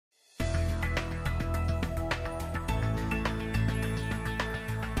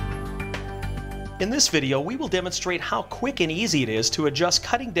In this video, we will demonstrate how quick and easy it is to adjust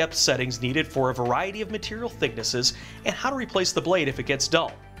cutting depth settings needed for a variety of material thicknesses and how to replace the blade if it gets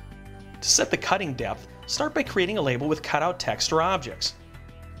dull. To set the cutting depth, start by creating a label with cutout text or objects.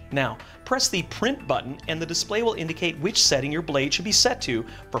 Now, press the Print button and the display will indicate which setting your blade should be set to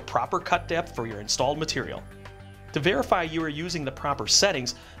for proper cut depth for your installed material. To verify you are using the proper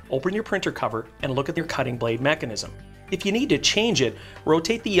settings, open your printer cover and look at your cutting blade mechanism. If you need to change it,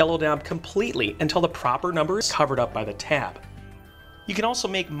 rotate the yellow knob completely until the proper number is covered up by the tab. You can also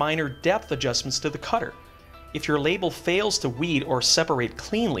make minor depth adjustments to the cutter. If your label fails to weed or separate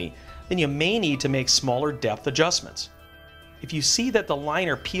cleanly, then you may need to make smaller depth adjustments. If you see that the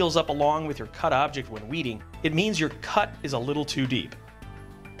liner peels up along with your cut object when weeding, it means your cut is a little too deep.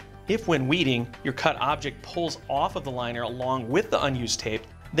 If when weeding, your cut object pulls off of the liner along with the unused tape,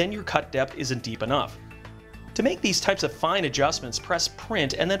 then your cut depth isn't deep enough. To make these types of fine adjustments, press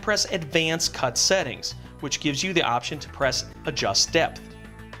Print and then press Advanced Cut Settings, which gives you the option to press Adjust Depth.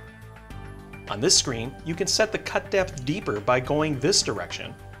 On this screen, you can set the cut depth deeper by going this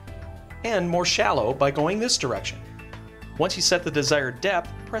direction, and more shallow by going this direction. Once you set the desired depth,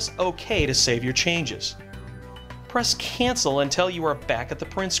 press OK to save your changes. Press Cancel until you are back at the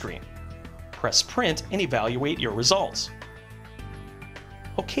print screen. Press Print and evaluate your results.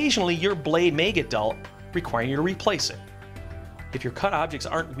 Occasionally, your blade may get dull, requiring you to replace it. If your cut objects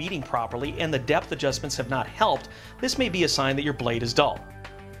aren't weeding properly and the depth adjustments have not helped, this may be a sign that your blade is dull.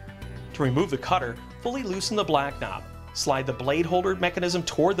 To remove the cutter, fully loosen the black knob, slide the blade holder mechanism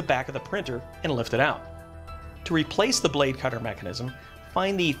toward the back of the printer, and lift it out. To replace the blade cutter mechanism,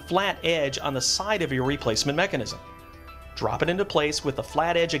 find the flat edge on the side of your replacement mechanism. Drop it into place with the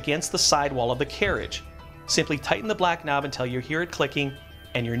flat edge against the sidewall of the carriage. Simply tighten the black knob until you hear it clicking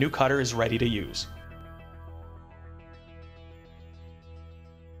and your new cutter is ready to use.